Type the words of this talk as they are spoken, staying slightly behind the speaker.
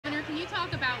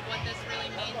talk about what this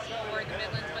really means for the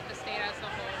Midlands, but the state as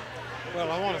a whole? Well,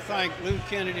 I want to thank Lou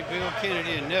Kennedy, Bill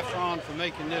Kennedy, and Nephron for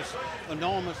making this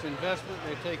enormous investment.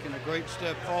 They're taking a great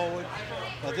step forward.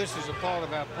 This is a part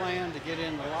of our plan to get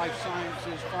into life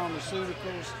sciences,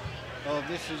 pharmaceuticals.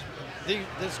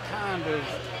 This kind of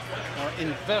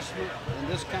investment and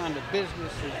this kind of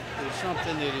business is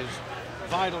something that is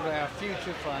vital to our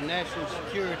future, for our national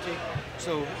security.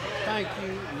 So thank you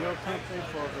and your company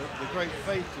for the great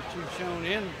faith that you've shown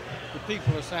in the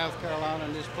people of South Carolina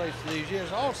and this place these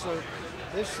years. Also,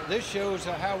 this shows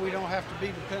how we don't have to be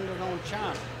dependent on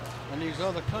China and these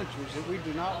other countries that we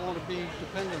do not want to be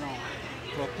dependent on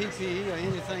for PPE or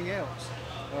anything else.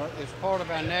 It's part of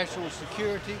our national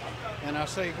security, and I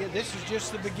say again, this is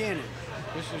just the beginning.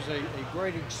 This is a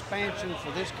great expansion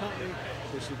for this company.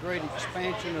 It's a great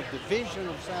expansion of the vision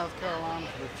of South Carolina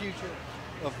for the future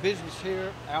of business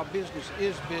here. Our business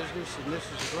is business, and this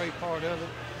is a great part of it.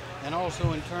 And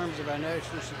also in terms of our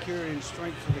national security and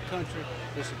strength for the country,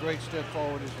 it's a great step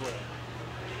forward as well.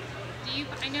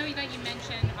 I know that you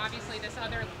mentioned, obviously, this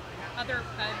other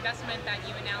investment that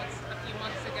you announced a few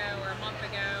months ago or a month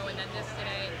ago, and then this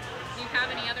today. Do you have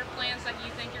any other plans that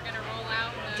you think you're going to roll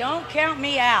out? Don't count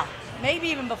me out. Maybe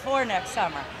even before next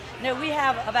summer. No, we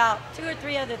have about 2 or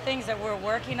 3 other things that we're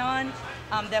working on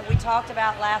that we talked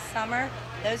about last summer.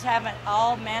 Those haven't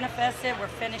all manifested. We're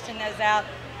finishing those out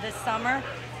this summer,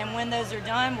 and when those are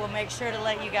done, we'll make sure to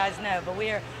let you guys know. But we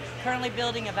are currently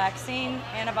building a vaccine,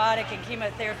 antibiotic, and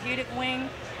chemotherapeutic wing,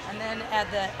 and then at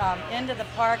the end of the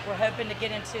park, we're hoping to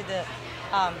get into the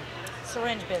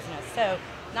syringe business. So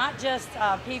not just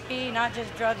PPE, not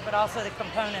just drugs, but also the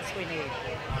components we need.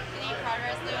 Any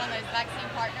progress, Lou, on those vaccine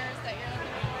partners that you're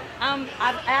looking for?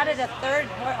 I've added a third.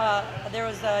 There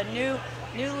was a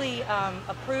newly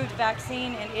approved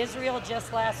vaccine in Israel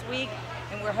just last week,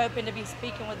 and we're hoping to be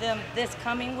speaking with them this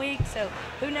coming week. So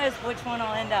who knows which one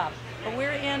will end up. But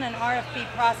we're in an RFP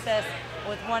process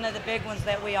with one of the big ones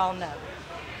that we all know.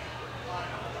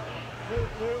 Lou,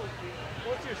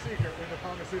 what's your secret in the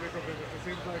pharmaceutical business? It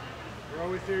seems like you're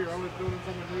always here, you're always building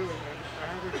something new, and I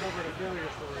haven't covered a failure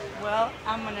story yet. Well,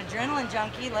 I'm an adrenaline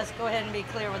junkie. Let's go ahead and be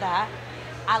clear with that.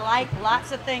 I like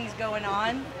lots of things going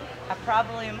on. I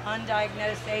probably am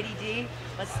undiagnosed ADD,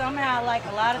 but somehow I like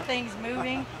a lot of things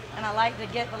moving, and I like to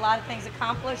get a lot of things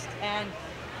accomplished, and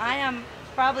I am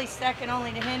probably second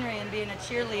only to Henry in being a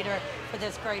cheerleader for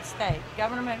this great state.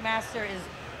 Governor McMaster is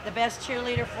the best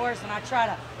cheerleader for us, and I try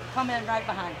to come in right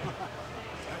behind him.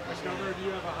 Governor, do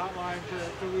you have a hotline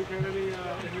to Lou Kennedy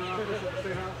in your office at the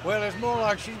State House? Well, it's more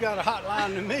like she's got a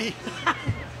hotline to me.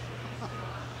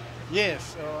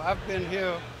 Yes, I've been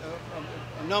here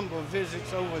a number of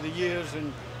visits over the years,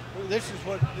 and this is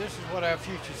what our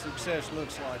future success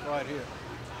looks like right here.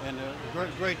 And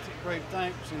great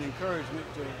thanks and encouragement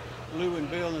to Lou and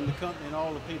Bill and the company and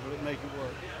all the people that make it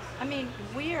work. I mean,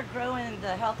 we are growing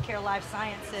the healthcare life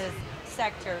sciences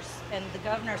sectors, and the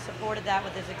governor supported that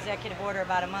with his executive order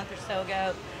about a month or so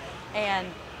ago. And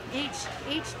each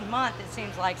month it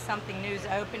seems like something new is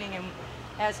opening. And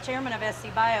as chairman of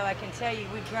SC Bio, I can tell you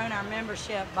we've grown our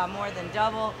membership by more than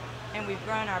double, and we've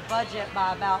grown our budget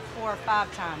by about 4 or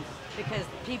 5 times because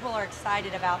people are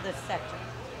excited about this sector.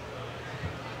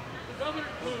 The governor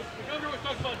always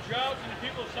talks about jobs and the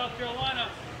people of South Carolina.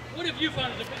 What have you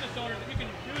found as a business owner that you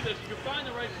can do this? You find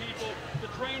the right people,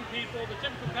 the trained people, the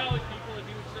Technical College people, as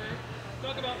you would say.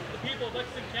 Talk about the people of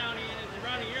Lexington County and the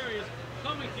surrounding areas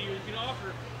coming to you and can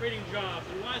offer creating jobs.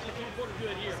 And why is it so important to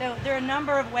do it here? So there are a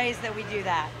number of ways that we do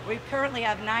that. We currently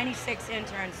have 96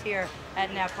 interns here at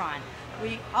Nephron.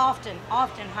 We often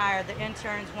hire the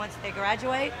interns once they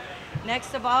graduate.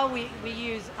 Next of all, we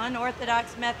use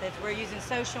unorthodox methods. We're using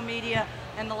social media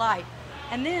and the like.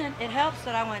 And then it helps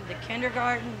that I went to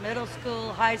kindergarten, middle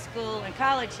school, high school, and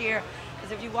college here,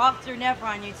 because if you walk through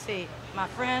Nephron, you'd see my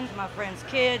friends'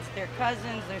 kids, their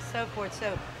cousins, their so forth.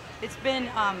 So it's been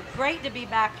great to be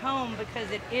back home because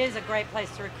it is a great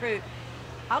place to recruit.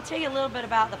 I'll tell you a little bit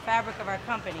about the fabric of our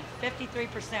company.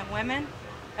 53% women,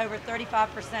 over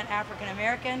 35% African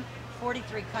American,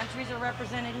 43 countries are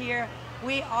represented here.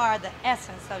 We are the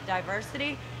essence of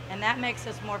diversity, and that makes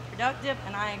us more productive,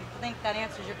 and I think that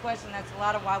answers your question. That's a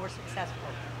lot of why we're successful.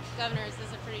 Governor, is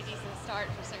this a pretty decent start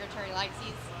for Secretary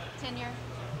Lightsey's tenure?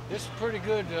 It's a pretty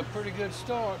good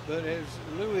start, but as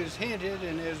Lou has hinted,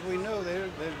 and as we know, there's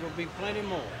going to be plenty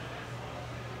more.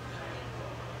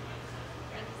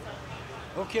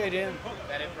 Okay, then. Oh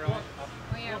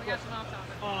yeah, we got some off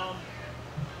topic.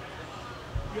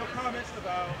 Your comments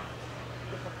about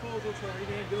the proposal to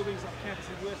rename buildings on campus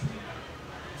at USC.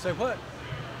 Say what?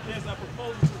 There's a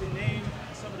proposal to rename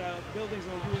some of the buildings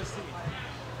on USC.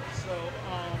 So,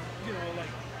 you know,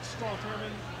 baseball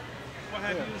tournament, what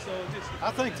have you. So just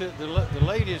I think that the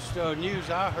latest news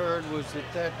I heard was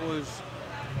that was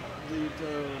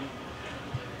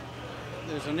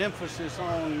there's an emphasis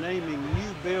on naming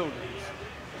new buildings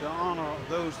to honor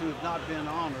those who have not been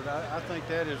honored. I think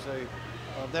that is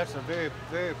that's a very,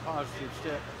 very positive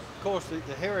step. Of course,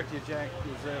 the Heritage Act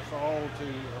is there for all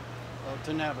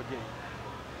to navigate.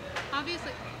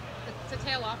 Obviously, to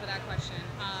tail off of that question,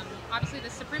 obviously the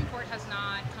Supreme Court has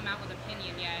not come out with an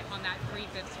opinion yet on that 3/5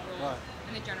 rule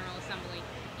in the General Assembly.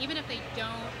 Even if they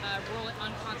don't rule it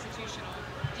unconstitutional,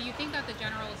 do you think that the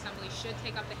General Assembly should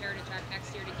take up the Heritage Act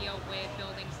next year to deal with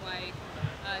buildings like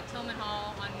Tillman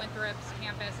Hall on Winthrop's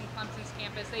campus and Clemson's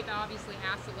campus? They've obviously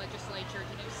asked the legislature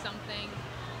to do something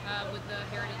with the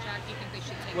Heritage Act. Do you think they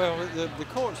should take Well, up the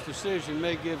court's decision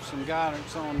may give some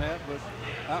guidance on that, but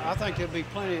I think there'll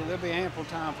be ample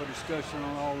time for discussion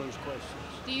on all those questions.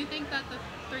 Do you think that the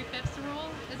 3/5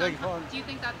 rule is Beg your pardon? Do you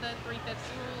think that the 3/5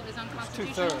 rule is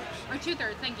unconstitutional? It's 2/3. Or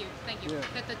 2/3? Thank you. Yeah.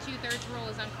 That the 2/3 rule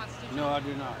is unconstitutional. No, I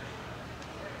do not.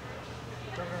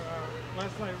 Governor,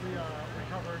 last night we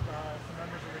covered some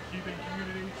members of the Cuban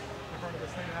community in front of the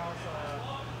State House.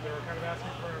 They were kind of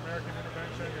asking for an American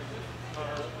intervention. And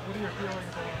what are your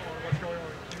feelings on what's going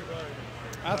on in Cuba?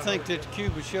 I think that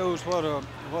Cuba shows what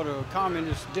a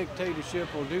communist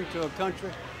dictatorship will do to a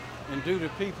country and do to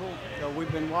people.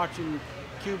 We've been watching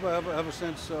Cuba ever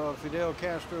since Fidel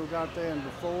Castro got there and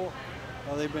before.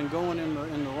 They've been going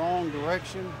in the wrong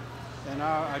direction, and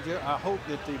I hope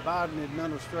that the Biden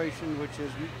administration, which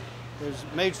has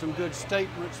made some good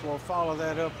statements, will follow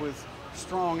that up with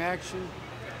strong action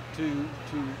to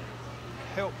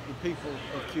help the people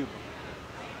of Cuba.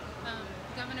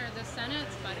 Governor, the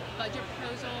Senate's budget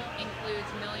proposal includes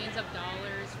millions of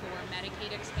dollars for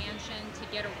Medicaid expansion to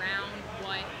get around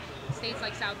what states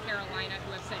like South Carolina,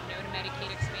 who have said no to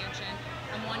Medicaid expansion.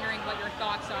 I'm wondering what your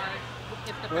thoughts are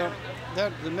if the Well,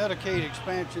 the Medicaid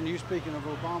expansion, you speaking of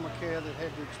Obamacare that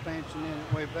had the expansion in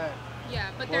it way back.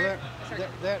 Yeah, but Well,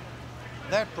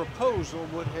 that proposal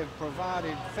would have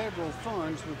provided federal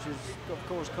funds, which is, of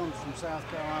course, comes from South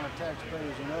Carolina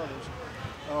taxpayers and others,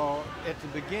 at the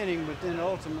beginning, but then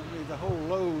ultimately the whole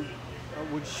load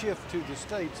would shift to the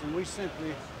states, and we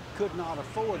simply could not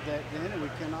afford that then, and we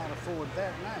cannot afford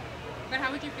that now. But how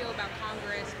would you feel about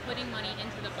Congress putting money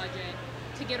into the budget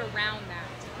to get around that,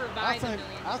 to provide the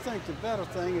millions? I think the better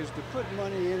thing is to put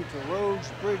money into roads,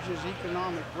 bridges,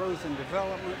 economic growth and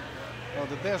development.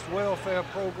 The best welfare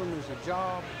program is a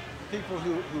job. People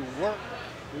who work,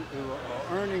 who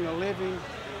are earning a living,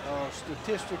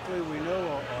 statistically we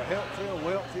know are healthier,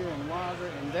 wealthier, and wiser,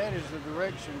 and that is the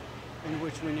direction in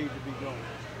which we need to be going.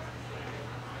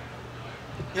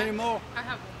 Any more? I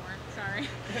have one more. Sorry.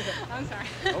 I'm sorry.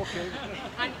 Okay.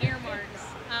 On earmarks,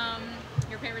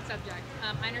 your favorite subject.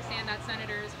 I understand that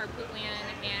Senators Harpootlian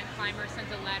and Clymer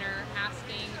sent a letter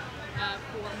asking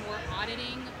for more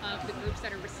auditing of the groups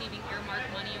that are receiving earmark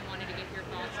money, and wanted to get your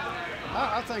thoughts on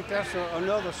that. I think that's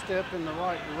another step in the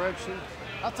right direction.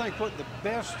 I think what the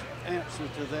best answer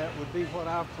to that would be what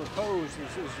I've proposed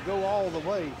is to go all the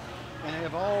way and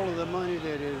have all of the money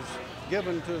that is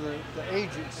given to the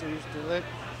agencies, to let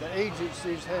the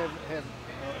agencies have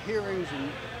hearings and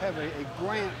have a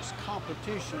grants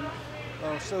competition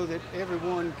so that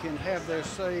everyone can have their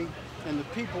say and the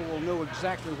people will know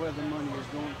exactly where the money is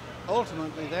going.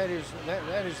 Ultimately, that is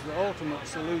the ultimate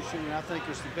solution, and I think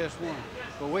it's the best one.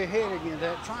 But we're heading in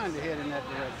that, trying to head in that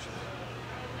direction.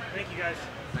 Thank you, guys.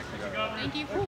 Thank you.